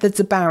that method's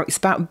about. It's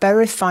about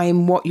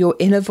verifying what your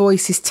inner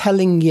voice is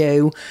telling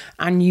you,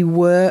 and you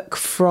work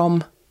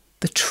from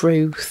the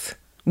truth.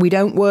 We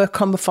don't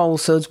work on the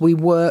falsehoods. We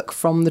work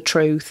from the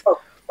truth.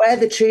 Where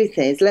the truth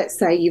is, let's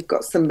say you've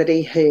got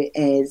somebody who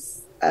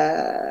is,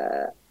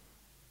 they're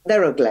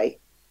ugly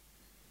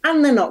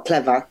and they're not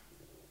clever.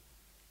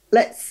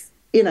 Let's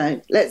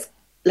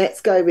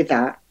go with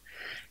that.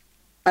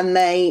 And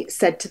they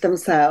said to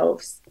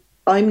themselves,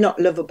 I'm not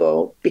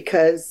lovable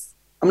because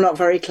I'm not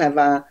very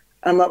clever,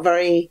 I'm not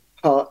very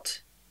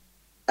hot,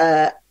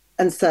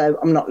 and so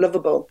I'm not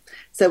lovable.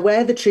 So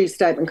where the true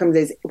statement comes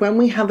is, when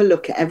we have a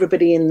look at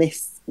everybody in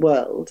this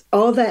world,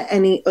 are there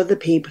any other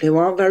people who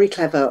aren't very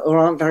clever or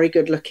aren't very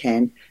good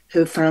looking who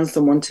have found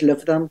someone to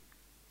love them?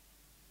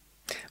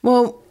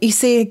 Well, you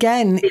see,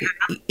 again,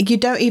 you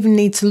don't even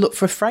need to look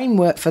for a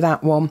framework for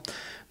that one,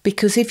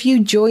 because if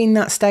you join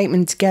that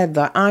statement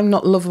together, I'm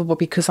not lovable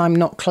because I'm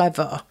not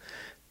clever,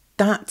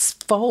 that's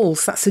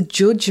false. That's a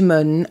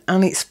judgment,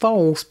 and it's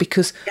false,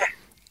 because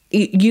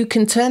you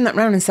can turn that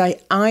around and say,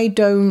 I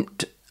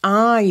don't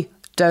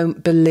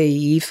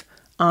believe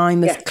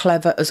I'm as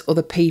clever as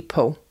other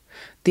people.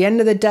 At the end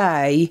of the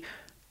day,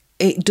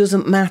 it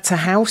doesn't matter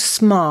how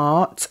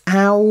smart,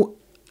 how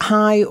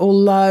high or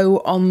low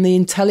on the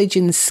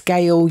intelligence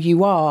scale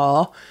you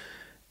are,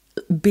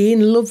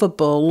 being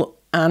lovable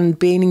and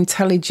being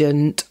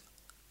intelligent,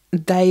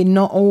 they're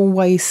not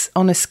always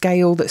on a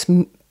scale that's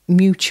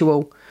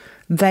mutual.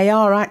 They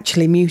are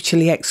actually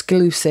mutually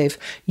exclusive.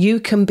 You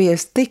can be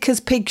as thick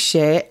as pig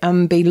shit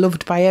and be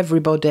loved by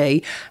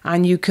everybody,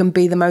 and you can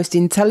be the most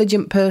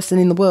intelligent person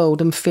in the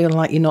world and feel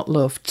like you're not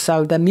loved.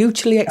 So they're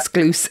mutually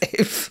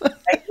exclusive.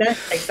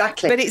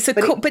 Exactly. But it's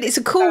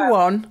a cool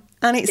one,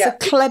 and it's a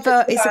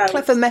clever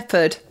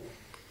method.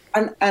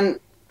 And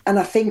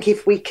I think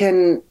if we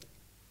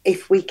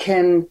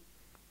can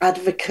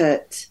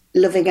advocate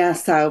loving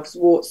ourselves,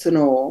 warts and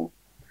all,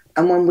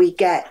 and when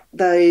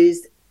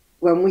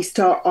we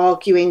start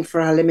arguing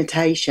for our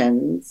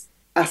limitations,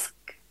 ask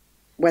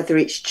whether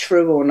it's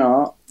true or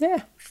not.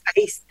 Yeah.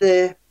 Face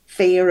the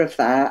fear of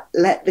that.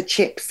 Let the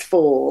chips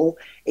fall.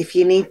 If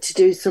you need to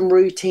do some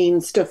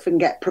routine stuff and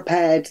get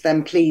prepared,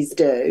 then please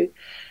do.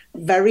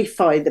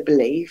 Verify the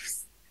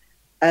beliefs.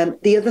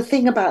 The other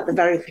thing about the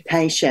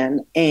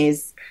verification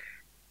is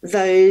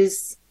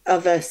those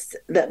of us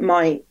that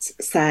might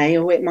say,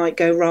 oh, it might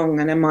go wrong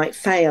and I might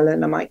fail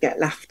and I might get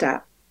laughed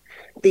at.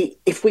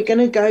 If we're going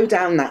to go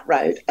down that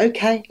road,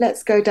 okay,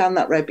 let's go down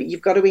that road, but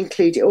you've got to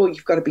include it all.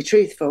 You've got to be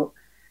truthful.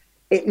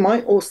 It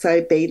might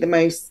also be the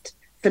most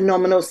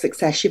phenomenal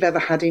success you've ever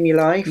had in your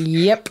life.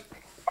 Yep.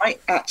 You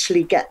might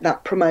actually get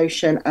that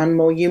promotion and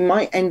more. You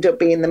might end up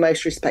being the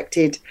most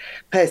respected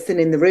person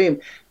in the room,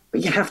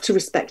 but you have to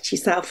respect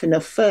yourself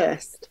enough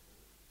first.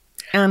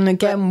 And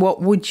again,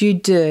 what would you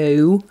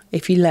do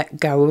if you let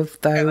go of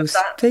those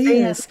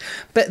fears?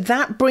 But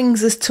that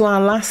brings us to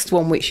our last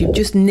one, which you've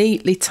just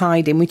neatly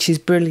tied in, which is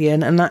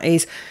brilliant. And that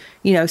is,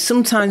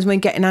 sometimes we're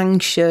getting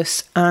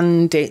anxious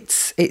and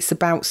it's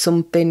about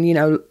something,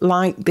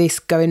 like this,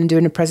 going and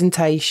doing a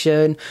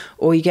presentation,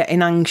 or you're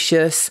getting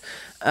anxious.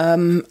 I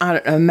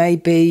don't know,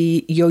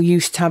 maybe you're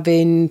used to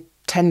having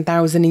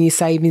 10,000 in your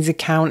savings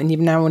account and you've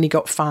now only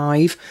got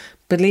 5.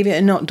 Believe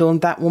it or not, Dawn,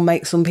 that will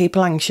make some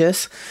people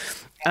anxious.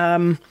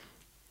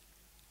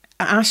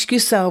 Ask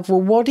yourself,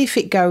 well, what if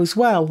it goes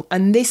well?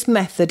 And this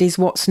method is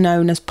what's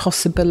known as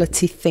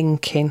possibility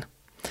thinking.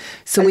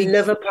 So I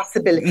love a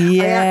possibility.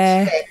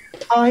 Yeah.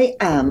 I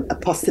am a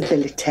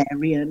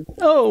possibilitarian.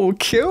 Oh,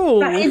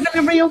 cool. Is that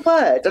even a real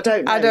word? I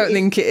don't know. I don't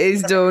think it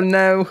is, Dawn.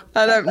 No,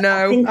 I don't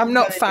know. I'm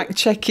not fact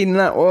checking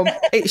that one.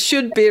 It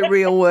should be a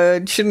real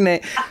word, shouldn't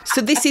it?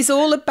 So this is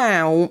all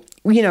about,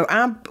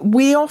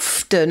 we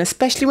often,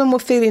 especially when we're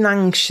feeling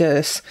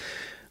anxious,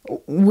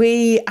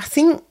 I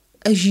think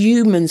as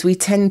humans, we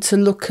tend to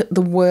look at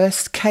the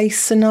worst case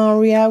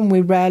scenario and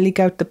we rarely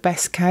go to the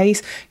best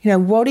case.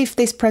 What if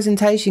this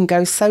presentation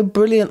goes so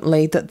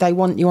brilliantly that they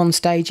want you on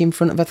stage in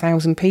front of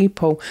 1,000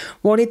 people?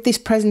 What if this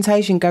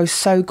presentation goes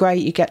so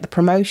great you get the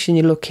promotion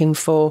you're looking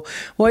for?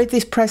 What if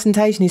this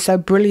presentation is so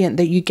brilliant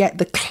that you get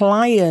the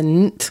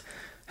client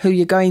who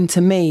you're going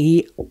to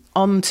meet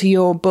onto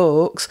your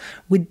books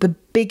with the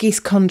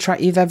biggest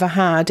contract you've ever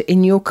had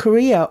in your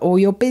career or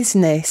your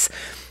business?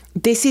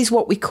 This is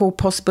what we call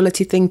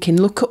possibility thinking.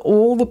 Look at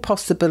all the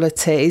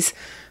possibilities,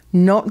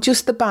 not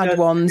just the bad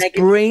ones.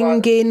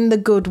 Bring in the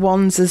good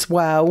ones as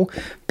well,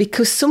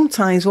 because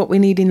sometimes what we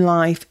need in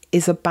life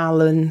is a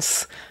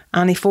balance.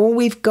 And if all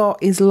we've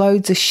got is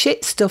loads of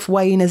shit stuff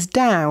weighing us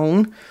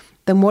down,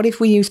 then what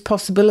if we use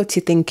possibility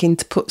thinking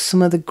to put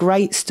some of the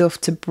great stuff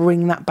to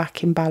bring that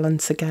back in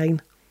balance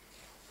again?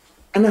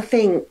 And I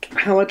think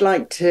how I'd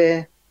like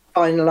to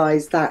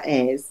finalise that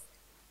is,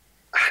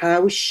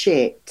 how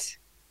shit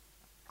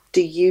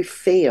do you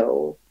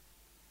feel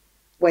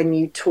when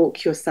you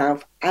talk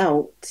yourself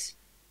out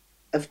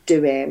of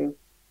doing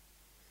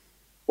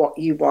what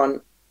you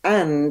want?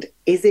 And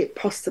is it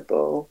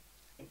possible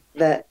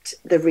that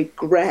the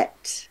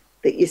regret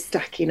that you're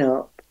stacking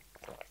up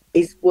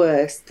is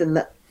worse than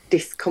the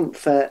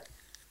discomfort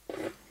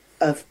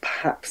of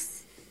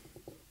perhaps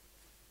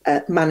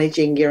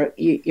managing your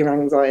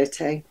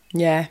anxiety?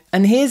 Yeah,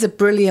 and here's a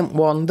brilliant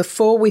one. The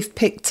 4 we've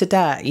picked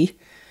today,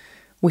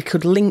 we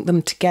could link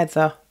them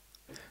together.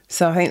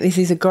 So I think this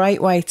is a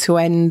great way to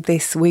end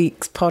this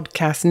week's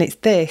podcast, and it's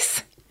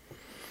this.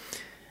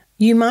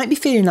 You might be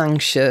feeling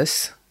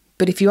anxious,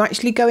 but if you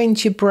actually go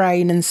into your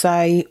brain and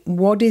say,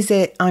 what is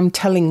it I'm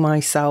telling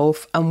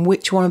myself, and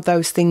which one of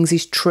those things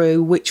is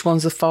true, which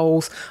ones are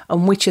false,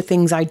 and which are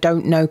things I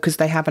don't know because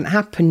they haven't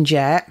happened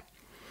yet,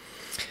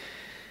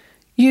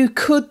 you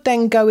could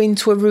then go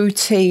into a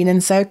routine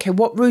and say, okay,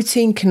 what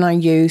routine can I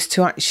use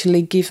to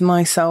actually give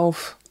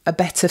myself a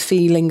better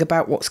feeling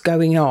about what's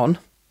going on?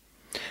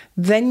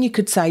 Then you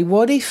could say,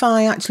 what if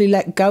I actually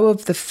let go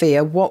of the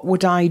fear? What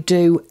would I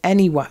do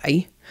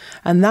anyway?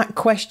 And that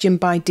question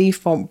by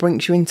default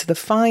brings you into the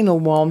final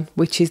one,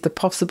 which is the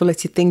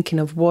possibility thinking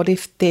of what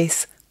if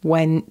this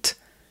went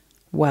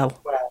well.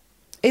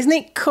 Isn't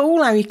it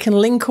cool how you can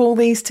link all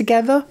these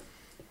together?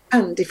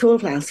 And if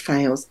all else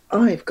fails,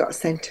 I've got a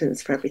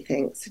sentence for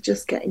everything. So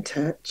just get in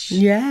touch.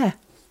 Yeah.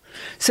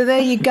 So there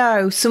you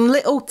go. Some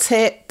little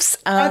tips.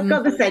 I've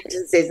got the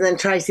sentences, and then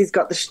Tracy's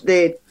got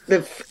the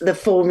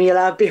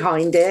formula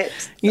behind it.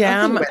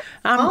 Yeah,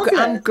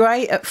 I'm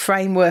great at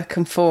framework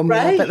and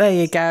formula, right. But there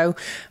you go.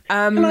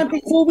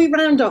 Before we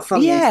round off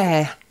on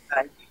this,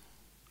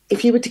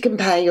 if you were to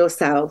compare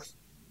yourself,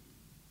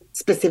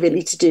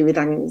 specifically to do with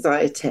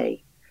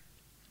anxiety,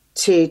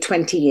 to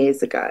 20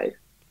 years ago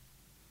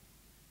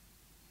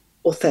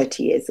or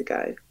 30 years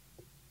ago,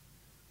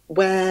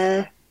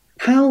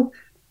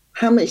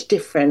 how much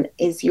different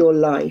is your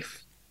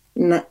life?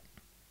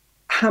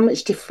 How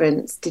much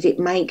difference did it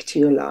make to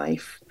your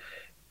life,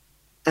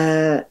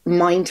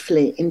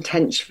 mindfully,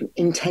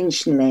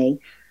 intentionally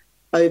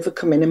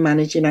overcoming and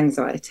managing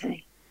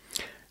anxiety?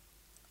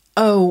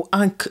 Oh,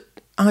 I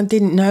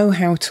didn't know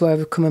how to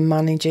overcome and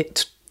manage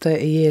it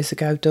 30 years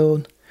ago,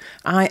 Dawn.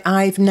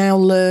 I've now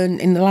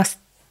learned, in the last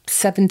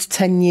 7 to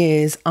 10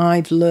 years,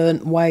 I've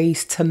learned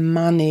ways to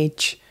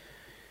manage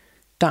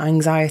that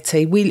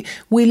anxiety. We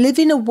live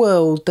in a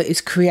world that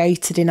is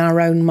created in our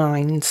own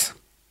minds.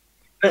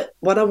 But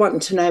what I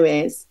want to know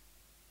is,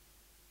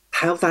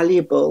 how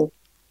valuable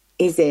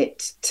is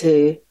it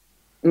to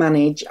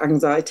manage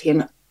anxiety,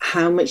 and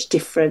how much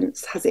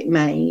difference has it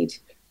made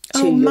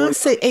to your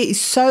massive. It's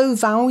so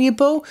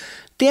valuable.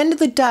 At the end of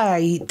the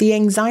day, the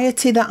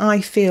anxiety that I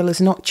feel has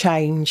not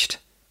changed.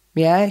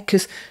 Yeah,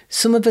 because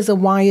some of us are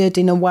wired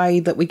in a way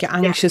that we get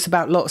anxious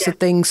about lots of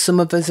things. Some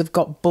of us have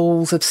got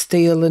balls of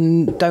steel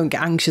and don't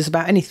get anxious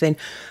about anything.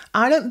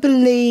 I don't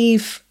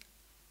believe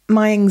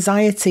my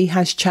anxiety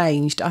has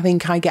changed. I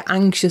think I get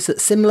anxious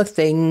at similar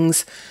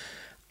things.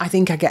 I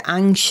think I get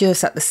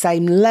anxious at the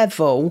same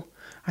level.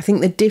 I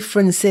think the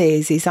difference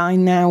is I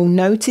now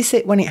notice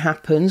it when it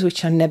happens,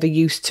 which I never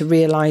used to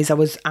realise I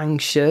was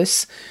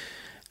anxious.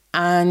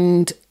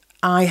 And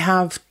I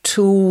have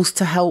tools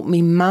to help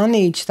me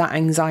manage that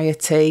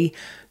anxiety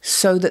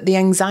so that the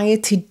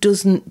anxiety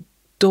doesn't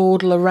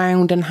dawdle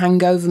around and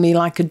hang over me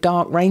like a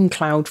dark rain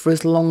cloud for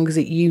as long as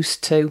it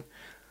used to.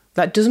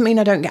 That doesn't mean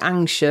I don't get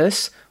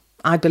anxious.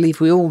 I believe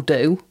we all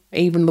do,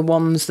 even the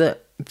ones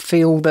that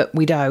feel that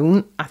we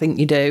don't. I think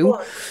you do.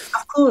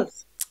 Of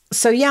course.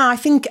 So yeah, I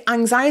think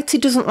anxiety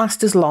doesn't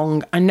last as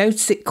long. I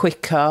notice it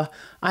quicker.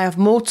 I have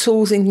more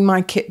tools in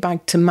my kit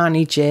bag to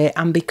manage it.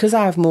 And because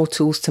I have more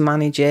tools to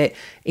manage it,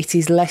 it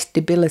is less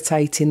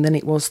debilitating than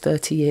it was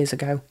 30 years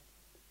ago.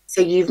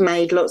 So you've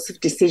made lots of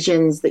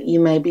decisions that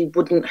you maybe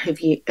wouldn't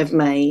have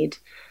made.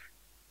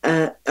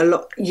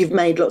 You've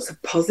made lots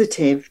of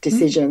positive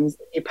decisions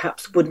that you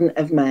perhaps wouldn't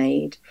have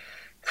made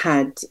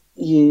had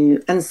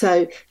you. And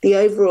so the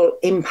overall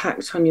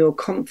impact on your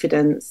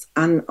confidence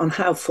and on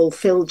how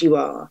fulfilled you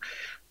are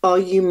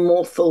you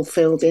more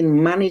fulfilled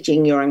in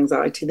managing your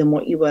anxiety than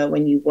what you were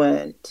when you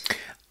weren't?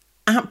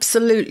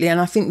 Absolutely. And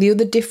I think the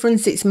other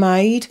difference it's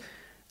made,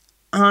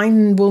 I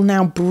will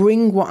now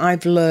bring what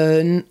I've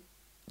learned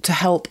to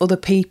help other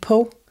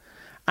people.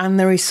 And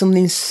there is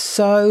something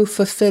so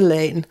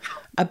fulfilling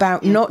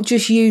about not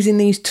just using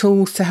these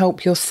tools to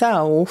help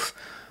yourself,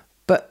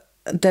 but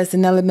there's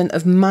an element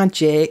of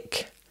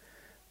magic,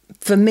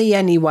 for me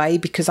anyway,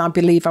 because I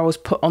believe I was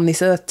put on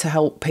this earth to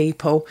help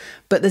people.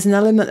 But there's an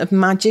element of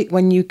magic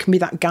when you can be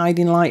that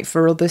guiding light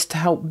for others to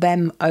help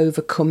them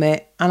overcome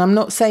it. And I'm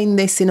not saying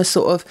this in a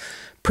sort of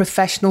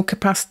professional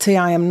capacity.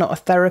 I am not a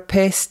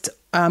therapist.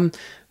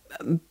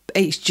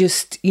 It's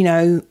just,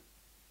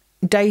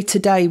 day to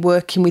day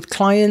working with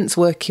clients,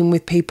 working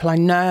with people I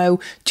know,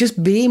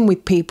 just being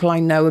with people I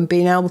know and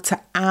being able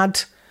to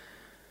add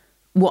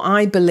what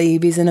I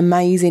believe is an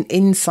amazing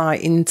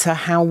insight into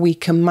how we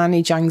can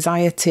manage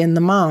anxiety in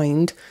the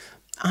mind.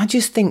 I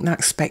just think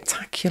that's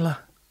spectacular.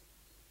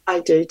 I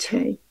do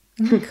too.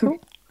 Cool.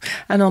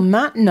 And on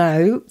that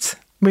note,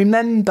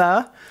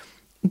 remember,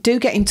 do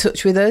get in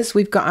touch with us.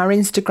 We've got our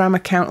Instagram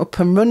account up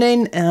and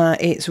running.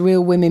 It's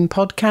Real Women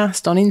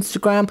Podcast on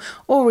Instagram,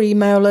 or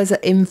email us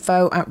at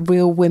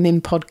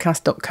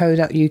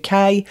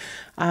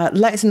info@realwomenpodcast.co.uk.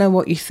 Let us know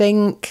what you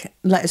think.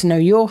 Let us know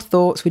your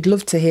thoughts. We'd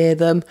love to hear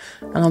them.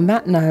 And on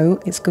that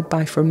note, it's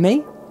goodbye from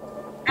me.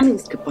 And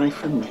it's goodbye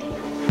from me.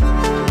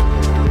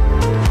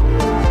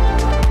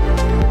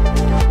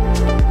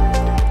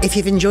 If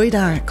you've enjoyed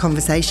our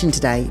conversation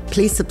today,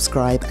 please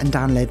subscribe and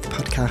download the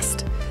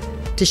podcast.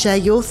 To share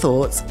your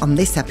thoughts on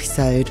this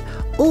episode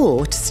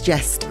or to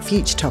suggest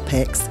future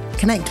topics,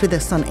 connect with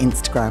us on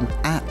Instagram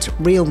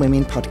 @Real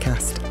Women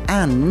Podcast.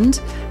 And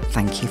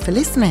thank you for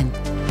listening.